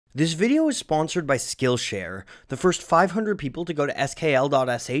This video is sponsored by Skillshare. The first 500 people to go to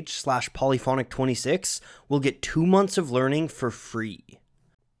skl.sh/polyphonic26 will get 2 months of learning for free.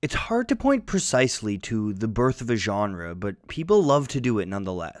 It's hard to point precisely to the birth of a genre, but people love to do it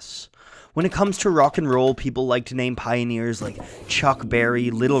nonetheless. When it comes to rock and roll, people like to name pioneers like Chuck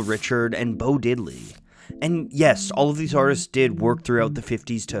Berry, Little Richard, and Bo Diddley. And yes, all of these artists did work throughout the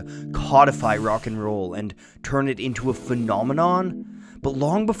 50s to codify rock and roll and turn it into a phenomenon. But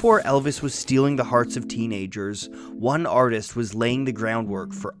long before Elvis was stealing the hearts of teenagers, one artist was laying the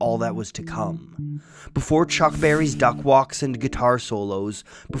groundwork for all that was to come. Before Chuck Berry's duck walks and guitar solos,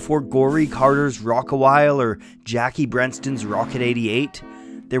 before Gory Carter's Rock-A-While or Jackie Brenston's Rocket 88,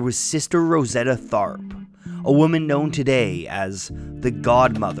 there was Sister Rosetta Tharpe, a woman known today as the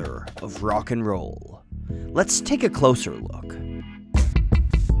godmother of rock and roll. Let's take a closer look.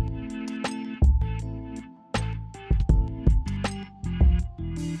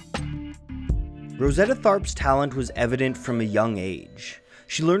 Rosetta Tharpe's talent was evident from a young age.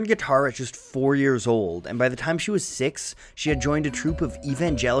 She learned guitar at just 4 years old, and by the time she was 6, she had joined a troupe of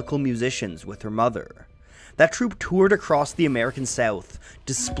evangelical musicians with her mother. That troupe toured across the American South,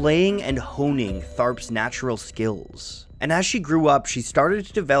 displaying and honing Tharpe's natural skills. And as she grew up, she started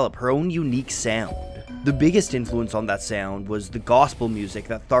to develop her own unique sound. The biggest influence on that sound was the gospel music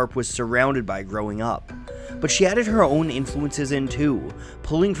that Tharpe was surrounded by growing up. But she added her own influences in too,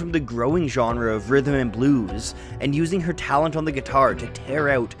 pulling from the growing genre of rhythm and blues, and using her talent on the guitar to tear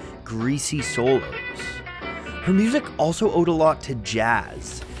out greasy solos. Her music also owed a lot to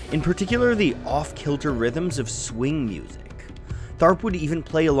jazz, in particular the off-kilter rhythms of swing music. Tharpe would even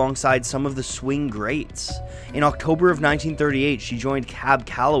play alongside some of the swing greats. In October of 1938, she joined Cab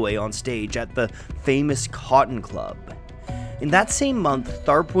Calloway on stage at the famous Cotton Club. In that same month,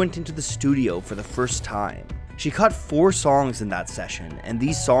 Tharpe went into the studio for the first time. She cut 4 songs in that session, and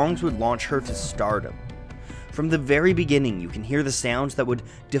these songs would launch her to stardom. From the very beginning, you can hear the sounds that would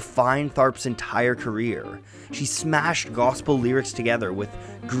define Tharpe's entire career. She smashed gospel lyrics together with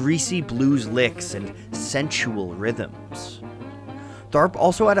greasy blues licks and sensual rhythms. Tharpe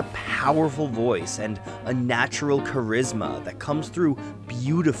also had a powerful voice and a natural charisma that comes through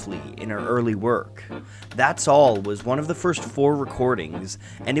beautifully in her early work. That's All was one of the first 4 recordings,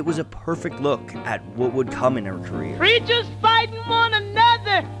 and it was a perfect look at what would come in her career. Preachers fighting one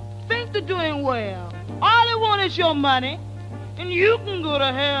another think they're doing well. All they want is your money, and you can go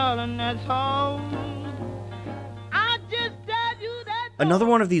to hell, and that's all. I just tell you that. Another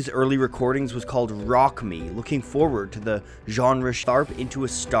one of these early recordings was called Rock Me, looking forward to the genre Tharpe into a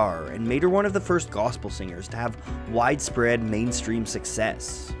star, and made her one of the first gospel singers to have widespread mainstream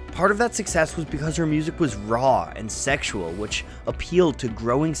success. Part of that success was because her music was raw and sexual, which appealed to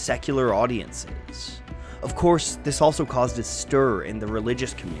growing secular audiences. Of course, this also caused a stir in the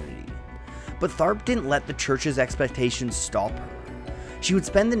religious community. But Tharpe didn't let the church's expectations stop her. She would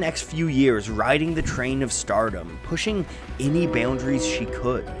spend the next few years riding the train of stardom, pushing any boundaries she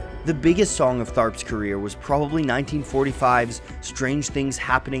could. The biggest song of Tharpe's career was probably 1945's Strange Things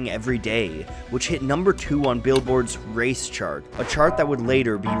Happening Every Day, which hit number 2 on Billboard's Race chart, a chart that would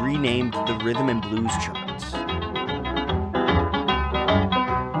later be renamed the Rhythm and Blues charts.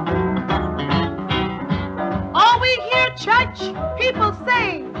 All we hear church people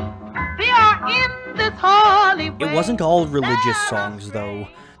say, they are in this holy way. It wasn't all religious songs, though.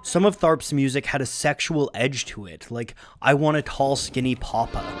 Some of Tharpe's music had a sexual edge to it, like I Want a Tall Skinny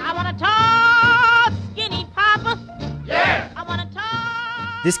Papa. I want a tall, skinny papa. Yeah. I want a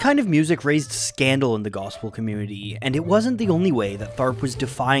tall. This kind of music raised scandal in the gospel community, and it wasn't the only way that Tharpe was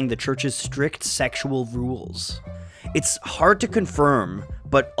defying the church's strict sexual rules. It's hard to confirm,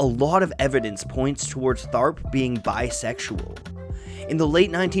 but a lot of evidence points towards Tharpe being bisexual. In the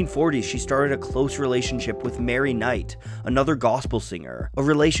late 1940s, she started a close relationship with Mary Knight, another gospel singer, a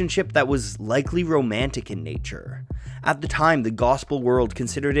relationship that was likely romantic in nature. At the time, the gospel world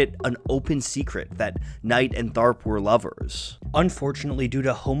considered it an open secret that Knight and Tharpe were lovers. Unfortunately, due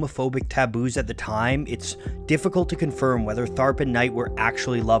to homophobic taboos at the time, it's difficult to confirm whether Tharpe and Knight were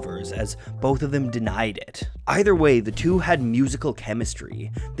actually lovers, as both of them denied it. Either way, the two had musical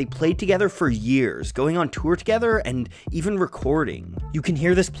chemistry. They played together for years, going on tour together and even recording. You can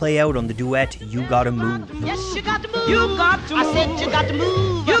hear this play out on the duet You Gotta Move. Yes, you got to move. You got to move. I said you got to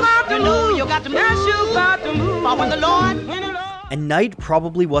move. You got to move. You got to move. Yes, you got to move. For when the Lord. And Knight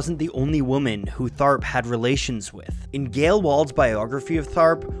probably wasn't the only woman who Tharpe had relations with. In Gail Wald's biography of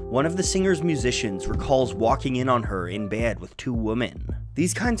Tharpe, one of the singer's musicians recalls walking in on her in bed with 2 women.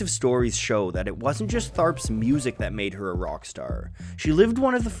 These kinds of stories show that it wasn't just Tharpe's music that made her a rock star. She lived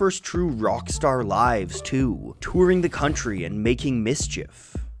one of the first true rock star lives too, touring the country and making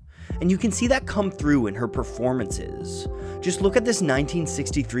mischief. And you can see that come through in her performances. Just look at this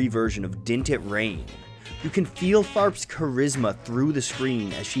 1963 version of Didn't It Rain. You can feel Tharpe's charisma through the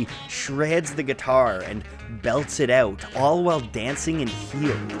screen as she shreds the guitar and belts it out, all while dancing in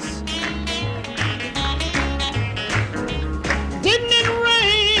heels. Didn't it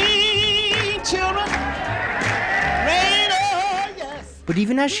rain, children? Rain, oh yes. But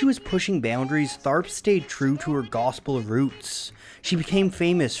even as she was pushing boundaries, Tharpe stayed true to her gospel roots. She became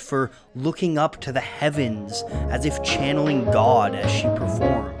famous for looking up to the heavens as if channeling God as she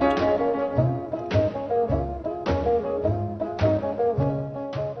performed.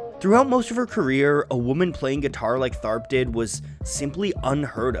 Throughout most of her career, a woman playing guitar like Tharpe did was simply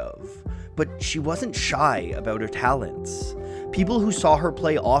unheard of, but she wasn't shy about her talents. People who saw her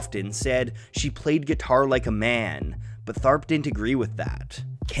play often said she played guitar like a man, but Tharpe didn't agree with that.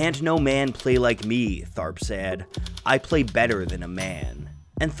 "Can't no man play like me," Tharpe said. "I play better than a man."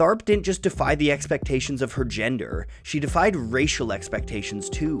 And Tharpe didn't just defy the expectations of her gender, she defied racial expectations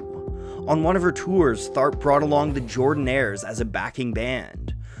too. On one of her tours, Tharpe brought along the Jordanaires as a backing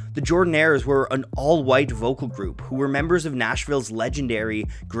band. The Jordanaires were an all-white vocal group who were members of Nashville's legendary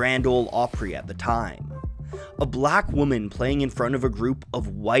Grand Ole Opry at the time. A black woman playing in front of a group of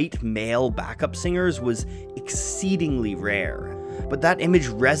white male backup singers was exceedingly rare, but that image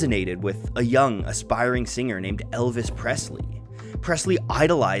resonated with a young, aspiring singer named Elvis Presley. Presley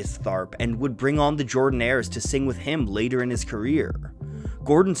idolized Tharpe and would bring on the Jordanaires to sing with him later in his career.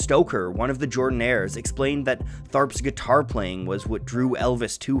 Gordon Stoker, one of the Jordanaires, explained that Tharpe's guitar playing was what drew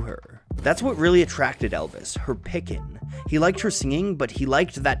Elvis to her. That's what really attracted Elvis, her pickin'. He liked her singing, but he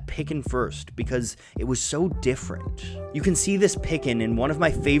liked that pickin' first because it was so different. You can see this pickin' in one of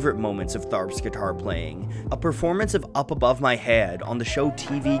my favorite moments of Tharpe's guitar playing, a performance of Up Above My Head on the show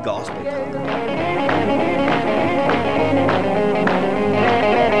TV Gospel.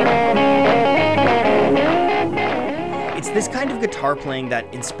 It's this kind of guitar playing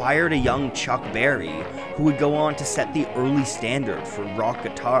that inspired a young Chuck Berry, who would go on to set the early standard for rock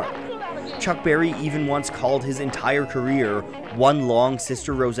guitar. Chuck Berry even once called his entire career one long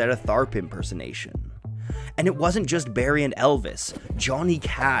Sister Rosetta Tharpe impersonation. And it wasn't just Berry and Elvis. Johnny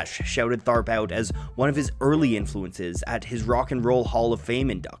Cash shouted Tharpe out as one of his early influences at his Rock and Roll Hall of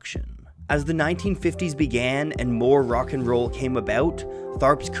Fame induction. As the 1950s began and more rock and roll came about,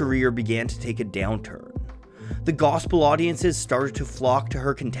 Tharpe's career began to take a downturn. The gospel audiences started to flock to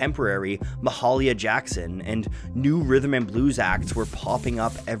her contemporary, Mahalia Jackson, and new rhythm and blues acts were popping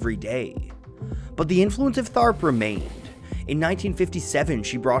up every day. But the influence of Tharpe remained. In 1957,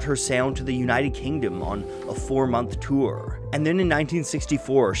 she brought her sound to the United Kingdom on a 4-month tour. And then in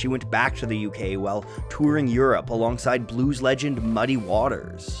 1964, she went back to the UK while touring Europe alongside blues legend Muddy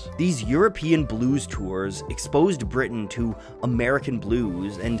Waters. These European blues tours exposed Britain to American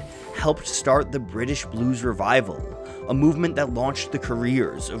blues and helped start the British Blues Revival, a movement that launched the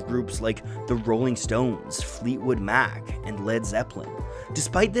careers of groups like the Rolling Stones, Fleetwood Mac, and Led Zeppelin.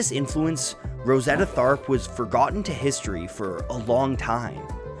 Despite this influence, Rosetta Tharpe was forgotten to history for a long time.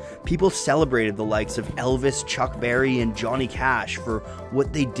 People celebrated the likes of Elvis, Chuck Berry, and Johnny Cash for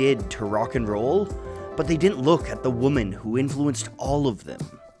what they did to rock and roll, but they didn't look at the woman who influenced all of them.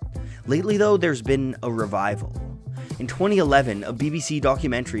 Lately though, there's been a revival. In 2011, a BBC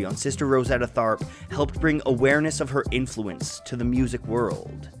documentary on Sister Rosetta Tharpe helped bring awareness of her influence to the music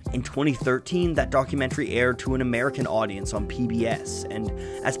world. In 2013, that documentary aired to an American audience on PBS, and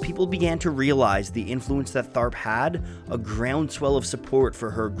as people began to realize the influence that Tharpe had, a groundswell of support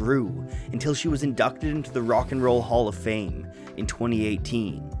for her grew, until she was inducted into the Rock and Roll Hall of Fame in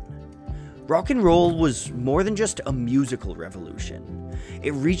 2018. Rock and roll was more than just a musical revolution.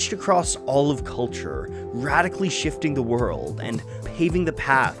 It reached across all of culture, radically shifting the world and paving the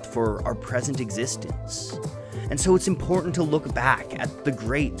path for our present existence. And so it's important to look back at the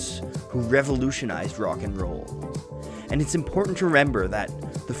greats who revolutionized rock and roll. And it's important to remember that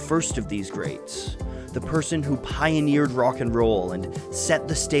the first of these greats, the person who pioneered rock and roll and set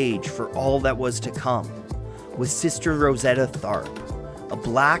the stage for all that was to come, was Sister Rosetta Tharpe, a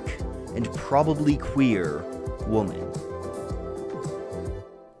black and probably queer woman.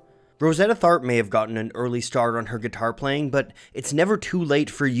 Rosetta Tharpe may have gotten an early start on her guitar playing, but it's never too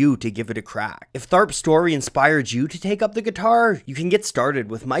late for you to give it a crack. If Tharpe's story inspired you to take up the guitar, you can get started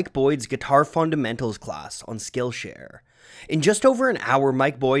with Mike Boyd's Guitar Fundamentals class on Skillshare. In just over an hour,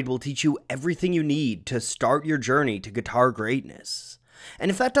 Mike Boyd will teach you everything you need to start your journey to guitar greatness.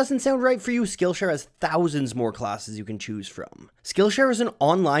 And if that doesn't sound right for you, Skillshare has thousands more classes you can choose from. Skillshare is an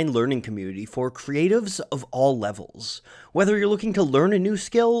online learning community for creatives of all levels. Whether you're looking to learn a new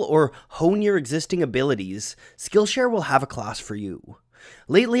skill or hone your existing abilities, Skillshare will have a class for you.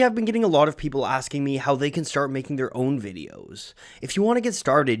 Lately, I've been getting a lot of people asking me how they can start making their own videos. If you want to get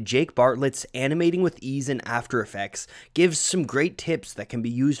started, Jake Bartlett's Animating with Ease in After Effects gives some great tips that can be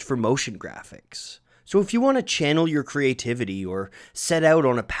used for motion graphics. So if you want to channel your creativity or set out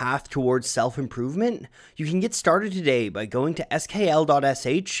on a path towards self-improvement, you can get started today by going to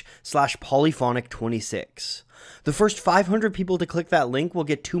skl.sh/polyphonic26. The first 500 people to click that link will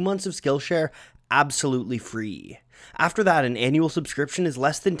get 2 months of Skillshare absolutely free. After that, an annual subscription is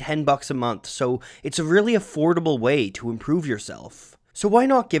less than $10 a month, so it's a really affordable way to improve yourself. So why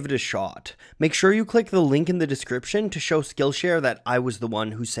not give it a shot? Make sure you click the link in the description to show Skillshare that I was the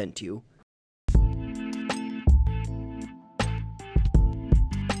one who sent you.